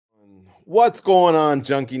What's going on,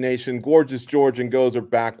 Junkie Nation? Gorgeous George and Goes are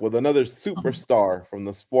back with another superstar from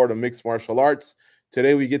the sport of mixed martial arts.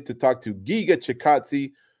 Today we get to talk to Giga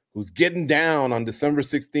Chikadze, who's getting down on December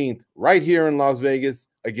 16th right here in Las Vegas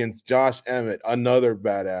against Josh Emmett, another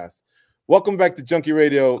badass. Welcome back to Junkie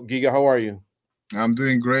Radio. Giga, how are you? I'm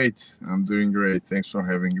doing great. Thanks for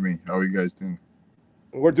having me. How are you guys doing?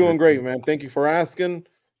 We're doing great, man. Thank you for asking.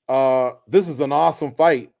 This is an awesome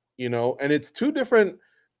fight, and it's two different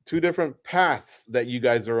paths that you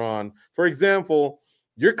guys are on. For example,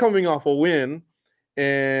 you're coming off a win,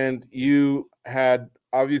 and you had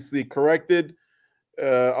obviously corrected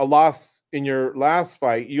a loss in your last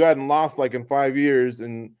fight. You hadn't lost like in 5 years,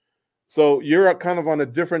 and so you're kind of on a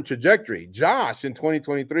different trajectory. Josh in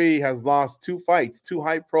 2023 has lost two fights, two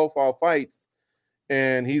high-profile fights,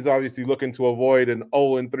 and he's obviously looking to avoid an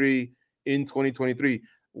 0-3 in 2023.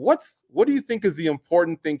 What do you think is the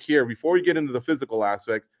important thing here before we get into the physical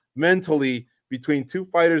aspect, mentally, between two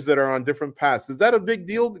fighters that are on different paths? Is that a big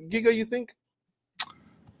deal, Giga, you think?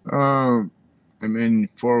 I mean,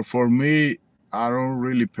 for me, I don't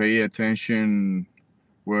really pay attention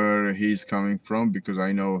where he's coming from because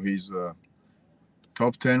I know he's a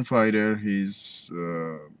top 10 fighter. He's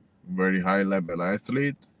a very high level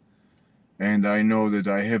athlete. And I know that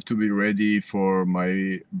I have to be ready for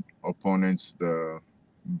my opponents, the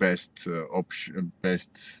best option,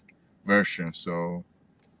 best version. So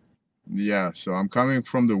yeah, so I'm coming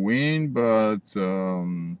from the win, but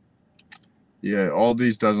yeah, all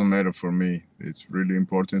this doesn't matter for me. It's really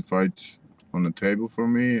important fight on the table for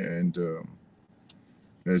me, and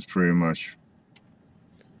that's pretty much.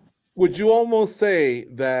 Would you almost say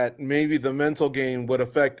that maybe the mental game would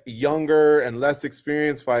affect younger and less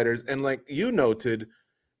experienced fighters? And like you noted,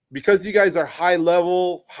 because you guys are high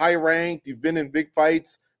level, high ranked, you've been in big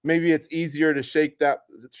fights, maybe it's easier to shake that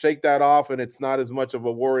off, and it's not as much of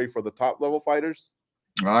a worry for the top level fighters?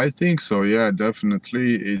 I think so. Yeah,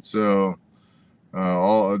 definitely. It's all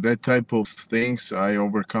that type of things I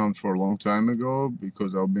overcome for a long time ago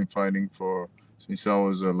because I've been fighting for since I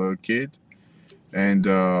was a little kid, and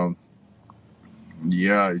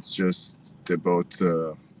yeah, it's just about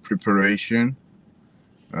preparation,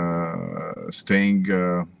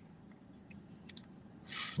 staying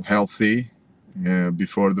healthy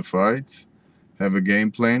before the fight, have a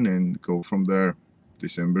game plan, and go from there.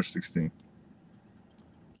 December 16th.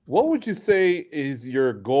 What would you say is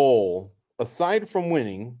your goal aside from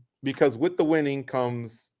winning? Because with the winning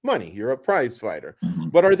comes money. You're a prize fighter.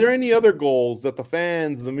 But are there any other goals that the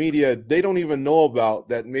fans, the media, they don't even know about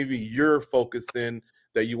that maybe you're focused in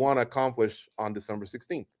that you want to accomplish on December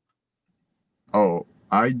 16th? Oh,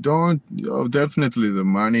 I don't. Oh, definitely the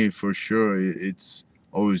money for sure. It's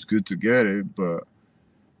always good to get it, but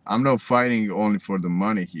I'm not fighting only for the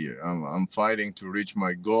money here. I'm fighting to reach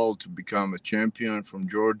my goal to become a champion from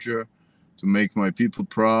Georgia, to make my people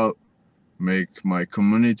proud, make my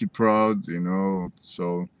community proud,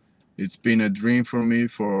 So it's been a dream for me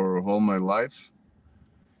for all my life.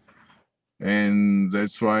 And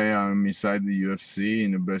that's why I'm inside the UFC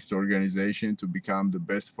in the best organization to become the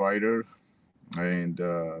best fighter. And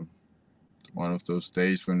one of those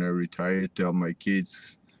days when I retire, tell my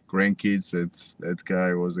kids, grandkids that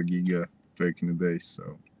guy was a Giga back in the day.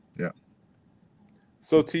 So yeah.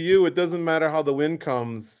 So to you, it doesn't matter how the win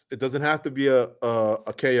comes. It doesn't have to be a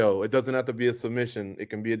KO. It doesn't have to be a submission. It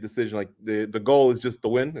can be a decision. Like the goal is just the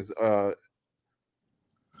win.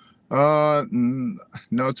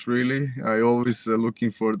 Not really. I always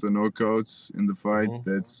looking for the knockouts in the fight.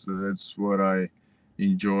 That's what I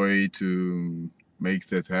enjoy to make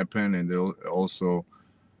that happen, and also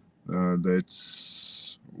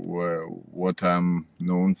that's what I'm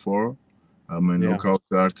known for. I'm a knockout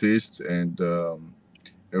artist, and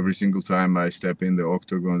every single time I step in the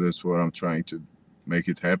octagon, that's what I'm trying to make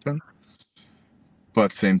it happen.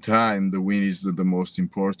 But same time, the win is the most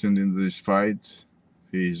important in this fight.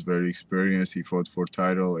 He's very experienced. He fought for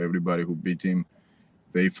title. Everybody who beat him,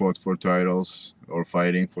 they fought for titles or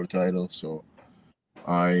fighting for titles. So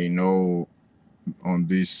I know on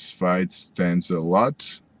this fight stands a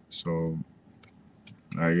lot. So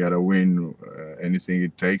I gotta win. Anything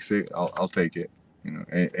it takes, I'll take it.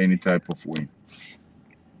 Any type of win.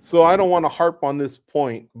 So I don't want to harp on this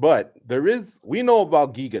point, but we know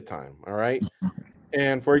about Giga time, all right?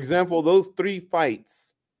 And for example, those 3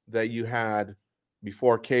 fights that you had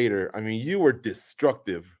before Cater, I mean, you were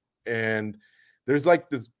destructive, and there's like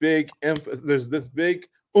this big emphasis, there's this big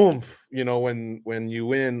oomph, when you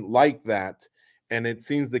win like that, and it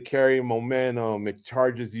seems to carry momentum. It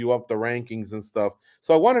charges you up the rankings and stuff.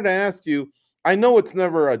 So I wanted to ask you, I know it's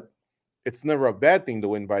never it's never a bad thing to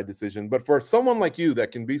win by decision. But for someone like you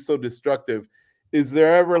that can be so destructive, is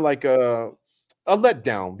there ever like a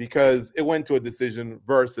letdown because it went to a decision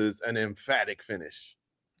versus an emphatic finish?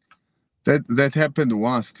 That happened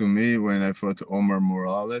once to me when I fought Omar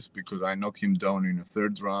Morales, because I knocked him down in the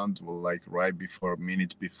third round, well, like right before, a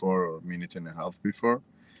minute before or a minute and a half before.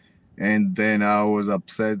 And then I was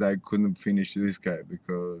upset I couldn't finish this guy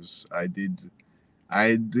because I did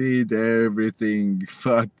everything,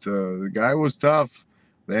 but the guy was tough.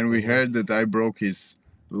 Then we heard that I broke his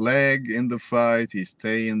leg in the fight. He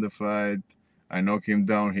stayed in the fight. I knocked him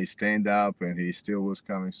down. He stand up, and he still was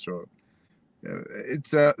coming strong.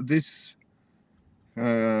 It's this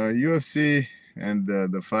UFC and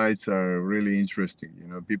the fights are really interesting. You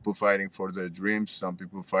know, people fighting for their dreams. Some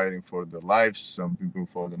people fighting for their lives. Some people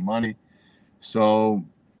for the money. So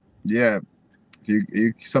yeah,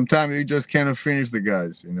 you sometimes you just cannot finish the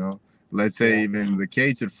guys. You know, let's say even the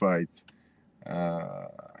Cater fight. Uh,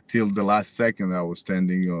 till the last second, I was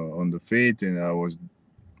standing on the feet, and I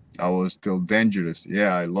was still dangerous.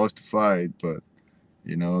 Yeah, I lost the fight, but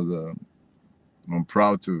you know, I'm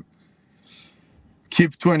proud to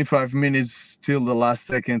keep 25 minutes till the last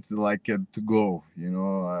second, like to go. You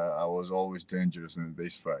know, I was always dangerous in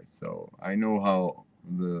this fight, so I know how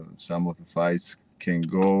some of the fights can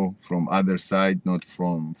go from other side, not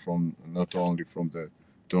not only from the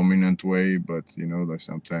dominant way, but you know, like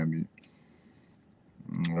sometimes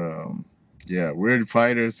yeah, we're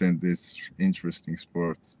fighters in this interesting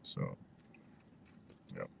sport. So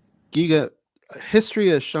yeah. Giga, history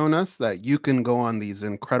has shown us that you can go on these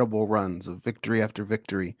incredible runs of victory after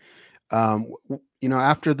victory. You know,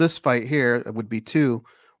 after this fight here, it would be two.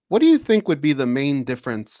 What do you think would be the main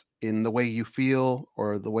difference in the way you feel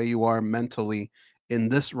or the way you are mentally in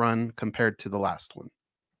this run compared to the last one?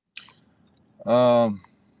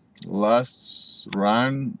 Last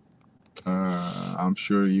run, I'm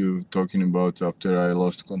sure you're talking about after I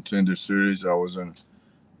lost Contender Series. I was on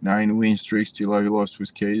 9-win streak till I lost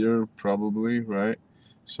with Cater, probably, right?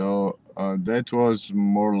 So that was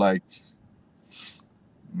more like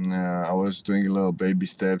I was doing little baby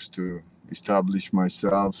steps to establish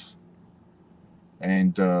myself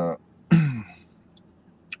and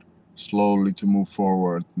slowly to move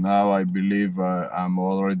forward. Now I believe I'm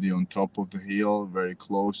already on top of the hill, very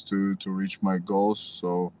close to reach my goals.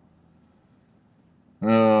 So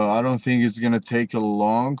I don't think it's gonna take a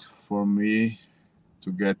long for me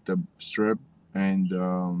to get the strip. And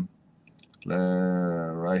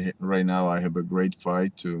right now I have a great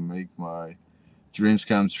fight to make my dreams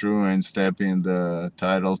come true and step in the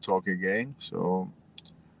title talk again. So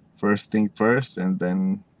first thing first, and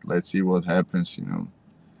then let's see what happens. You know,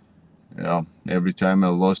 yeah. Every time I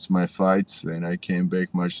lost my fights, then I came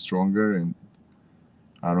back much stronger, and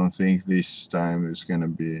I don't think this time is gonna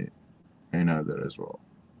be another as well.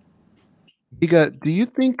 Giga, do you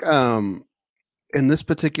think in this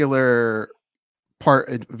particular part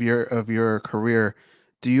of your career,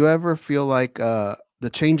 do you ever feel like the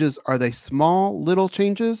changes are they small little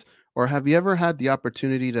changes, or have you ever had the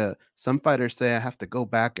opportunity to some fighters say I have to go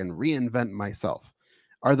back and reinvent myself?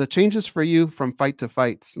 Are the changes for you from fight to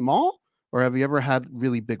fight small, or have you ever had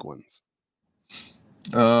really big ones?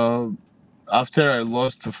 Uh, After I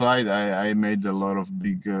lost the fight, I made a lot of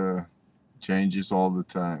big changes all the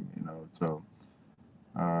time. You know, so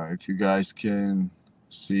if you guys can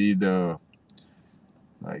see the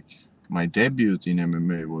like my debut in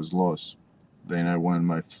MMA was lost. Then I won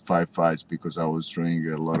my 5 fights because I was doing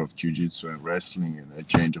a lot of jiu-jitsu and wrestling, and I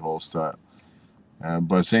changed the whole style. But at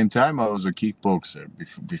the same time, I was a kickboxer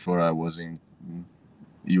before I was in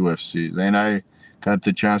UFC. Then I got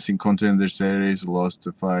the chance in Contender Series, lost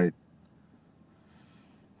the fight.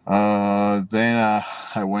 Then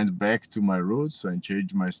I went back to my roots and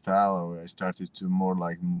changed my style. I started to more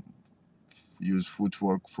like use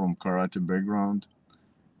footwork from karate background,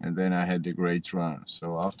 and then I had a great run.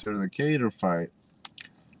 So after the Cater fight,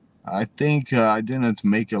 I think I didn't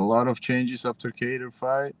make a lot of changes after Cater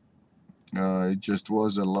fight. It just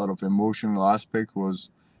was a lot of emotional aspect was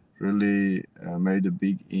really made a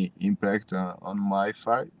big impact on my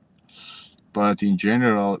fight. But in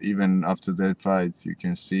general, even after that fight, you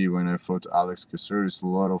can see when I fought Alex Caceres, a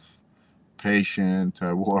lot of patience.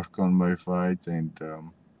 I work on my fight, and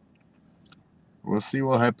we'll see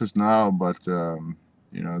what happens now. But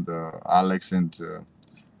you know, the Alex and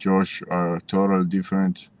Josh are totally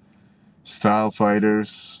different style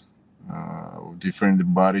fighters,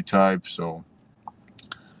 different body types. So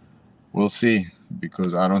we'll see,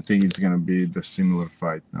 because I don't think it's gonna be the similar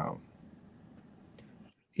fight now.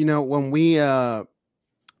 You know, when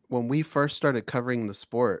we first started covering the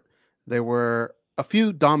sport, there were a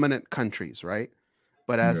few dominant countries, right?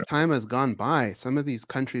 But as Yeah. time has gone by, some of these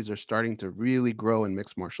countries are starting to really grow in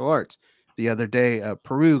mixed martial arts. The other day,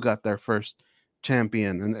 Peru got their first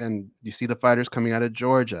champion, and you see the fighters coming out of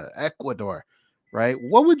Georgia, Ecuador, right?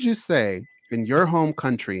 What would you say in your home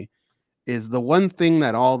country is the one thing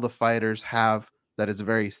that all the fighters have that is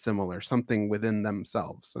very similar, something within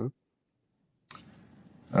themselves?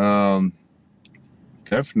 Huh?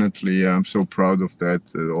 Definitely, I'm so proud of that.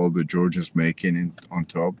 All the Georgians making it on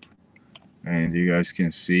top, and you guys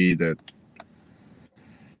can see that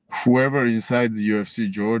whoever inside the UFC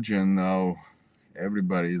Georgian now,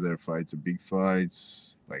 everybody there fights the big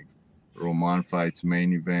fights, like Roman fights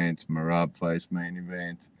main event, Marab fights main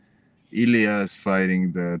event, Ilias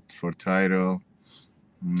fighting that for title.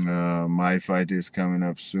 My fight is coming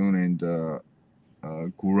up soon, and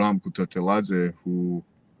Guram Kutateladze, who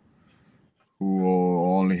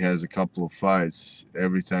only has a couple of fights.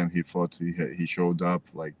 Every time he fought, he showed up,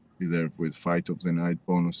 like either with fight of the night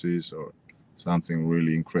bonuses or something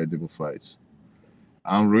really incredible fights.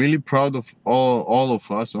 I'm really proud of all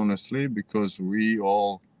of us, honestly, because we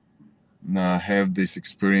all have this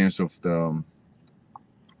experience of the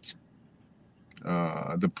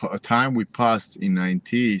time we passed in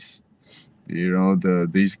 90s. You know,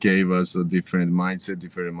 this gave us a different mindset,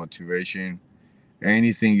 different motivation.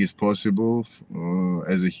 Anything is possible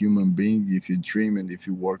as a human being if you dream and if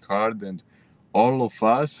you work hard. And all of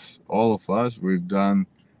us, we've done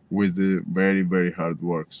with the very, very hard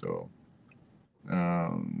work. So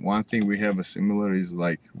one thing we have a similar is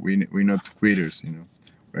like we're not quitters. You know,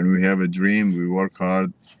 when we have a dream, we work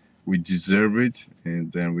hard, we deserve it,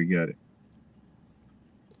 and then we get it.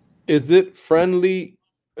 Is it friendly?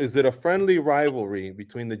 Is it a friendly rivalry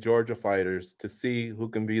between the Georgia fighters to see who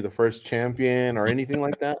can be the first champion or anything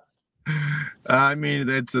like that? I mean,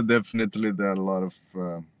 that's definitely a lot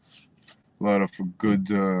of good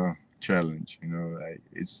challenge. You know, like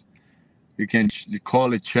it's you can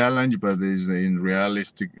call it challenge, but in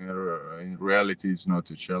reality, it's not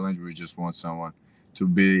a challenge. We just want someone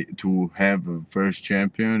to have a first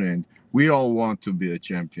champion, and we all want to be a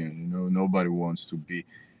champion. You know, nobody wants to be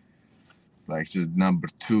like just number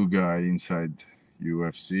 2 guy inside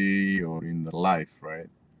UFC or in the life, right?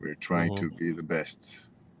 We're trying to be the best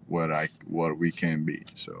what we can be.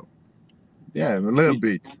 So yeah, a little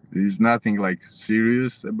bit. There's nothing like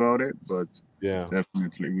serious about it, but Yeah.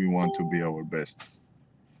 definitely we want to be our best.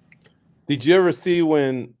 Did you ever see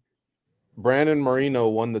when Brandon Moreno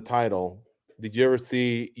won the title? Did you ever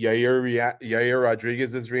see Yair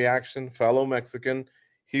Rodriguez's reaction? Fellow Mexican.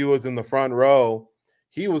 He was in the front row.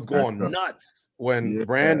 He was going nuts when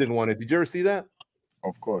Brandon won it. Did you ever see that?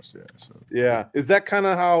 Of course, yeah. So yeah. Is that kind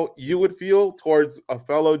of how you would feel towards a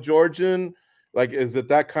fellow Georgian? Like, is it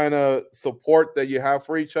that kind of support that you have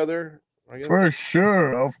for each other? I guess? For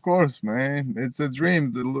sure, of course, man. It's a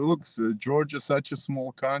dream. Looks Georgia's such a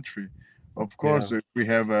small country. Of course, if we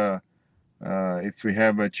have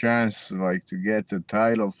a chance like to get a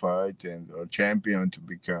title fight and or champion to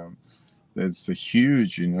become, that's a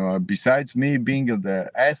huge. You know, besides me being the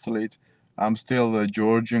athlete, I'm still a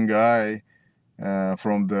Georgian guy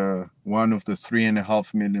from the one of the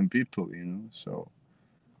 3.5 million people. You know, so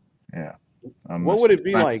yeah. What would it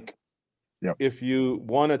be like? Yep. If you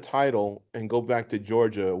won a title and go back to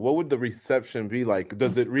Georgia, what would the reception be like?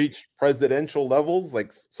 Does it reach presidential levels,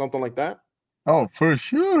 like something like that? Oh, for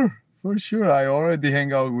sure. For sure. I already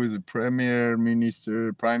hang out with the premier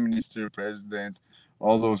minister, prime minister, president,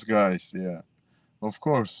 all those guys. Yeah, of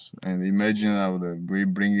course. And imagine how we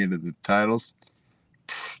bring it the titles,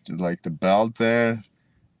 like the belt there.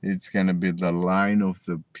 It's going to be the line of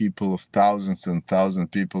the people of thousands and thousands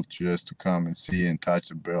of people just to come and see and touch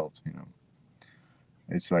the belt, you know.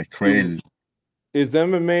 It's like crazy. Is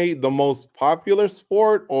MMA the most popular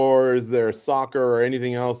sport, or is there soccer or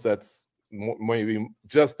anything else that's maybe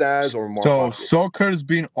just as or more popular? Soccer's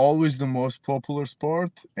been always the most popular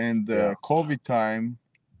sport, and COVID time,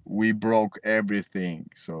 we broke everything.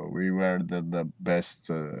 So we were the best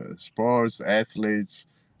sports athletes.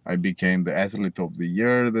 I became the athlete of the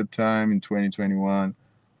year at the time in 2021.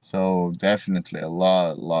 So definitely a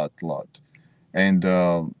lot. And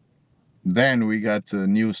then we got a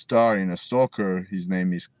new star in a soccer. His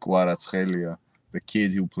name is Kvaratskhelia, the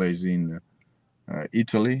kid who plays in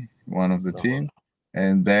Italy, one of the team.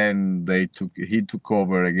 And then he took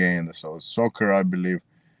over again. So soccer, I believe,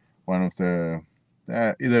 one of the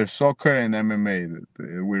either soccer and MMA,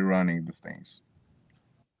 we're running the things.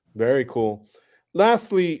 Very cool.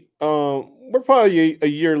 Lastly, we're probably a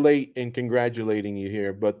year late in congratulating you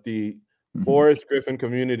here, but the Forrest Griffin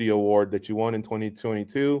Community Award that you won in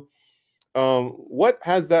 2022, what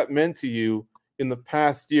has that meant to you in the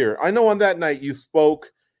past year? I know on that night you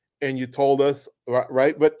spoke and you told us,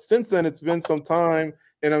 right? But since then, it's been some time,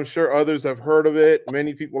 and I'm sure others have heard of it.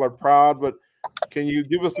 Many people are proud, but can you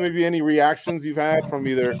give us maybe any reactions you've had from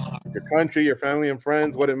either your country, your family and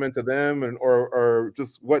friends, what it meant to them, and or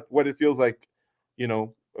just what it feels like, you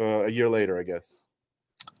know, a year later, I guess?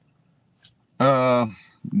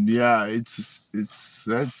 Yeah, it's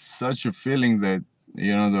that's such a feeling that,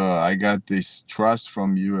 you know, I got this trust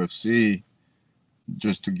from UFC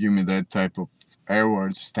just to give me that type of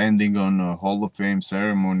award, standing on a Hall of Fame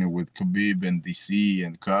ceremony with Khabib and DC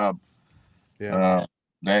and Cobb. Yeah.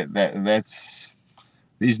 That's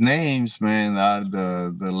these names, man, are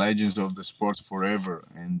the legends of the sport forever.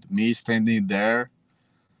 And me standing there,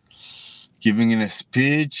 giving in a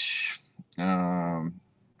speech,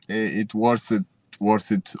 it worth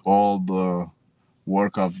it all the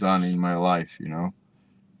work I've done in my life, you know.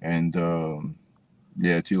 And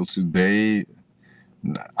yeah, till today,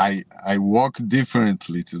 I walk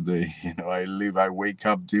differently today. You know, I wake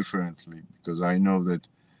up differently because I know that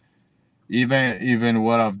even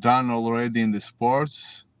what I've done already in the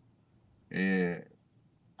sports,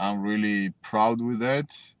 I'm really proud with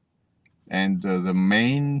that. And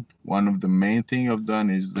one of the main thing I've done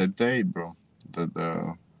is that day, bro.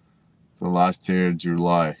 The last year,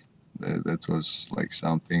 July. That was like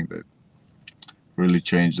something that really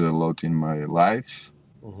changed a lot in my life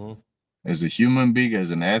as a human being,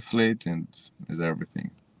 as an athlete, and as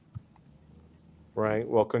everything. Right.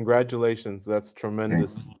 Well, congratulations. That's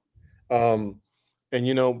tremendous. And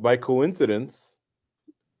you know, by coincidence,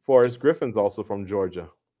 Forrest Griffin's also from Georgia.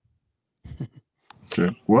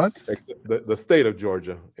 Okay. What? The state of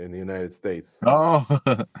Georgia in the United States. Oh,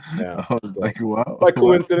 Yeah. I was like, wow. By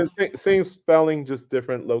coincidence, same spelling, just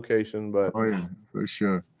different location. But oh yeah, for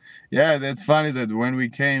sure. Yeah, that's funny that when we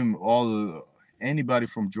came, anybody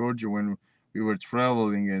from Georgia, when we were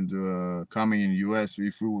traveling and coming in US,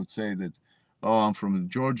 if we would say that, oh, I'm from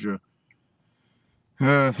Georgia,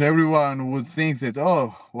 everyone would think that,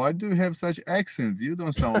 oh, why do you have such accents? You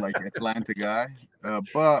don't sound like Atlanta guy.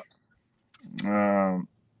 But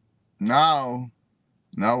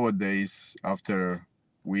nowadays, after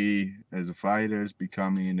we as fighters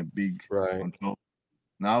becoming in a big on top,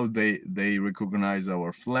 now they recognize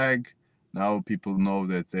our flag. Now people know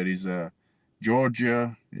that there is a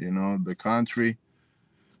Georgia, you know, the country,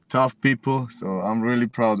 tough people. So I'm really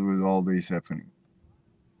proud with all this happening.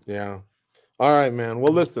 yeah. All right, man.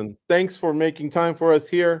 Well, listen, thanks for making time for us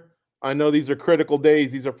here. I know these are critical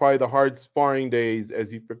days. These are probably the hard sparring days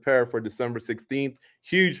as you prepare for December 16th.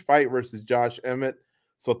 Huge fight versus Josh Emmett.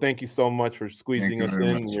 So thank you so much for squeezing us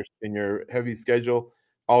in your heavy schedule.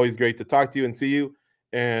 Always great to talk to you and see you.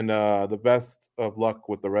 And the best of luck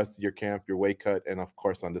with the rest of your camp, your weight cut, and of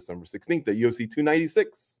course on December 16th at UFC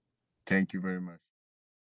 296. Thank you very much.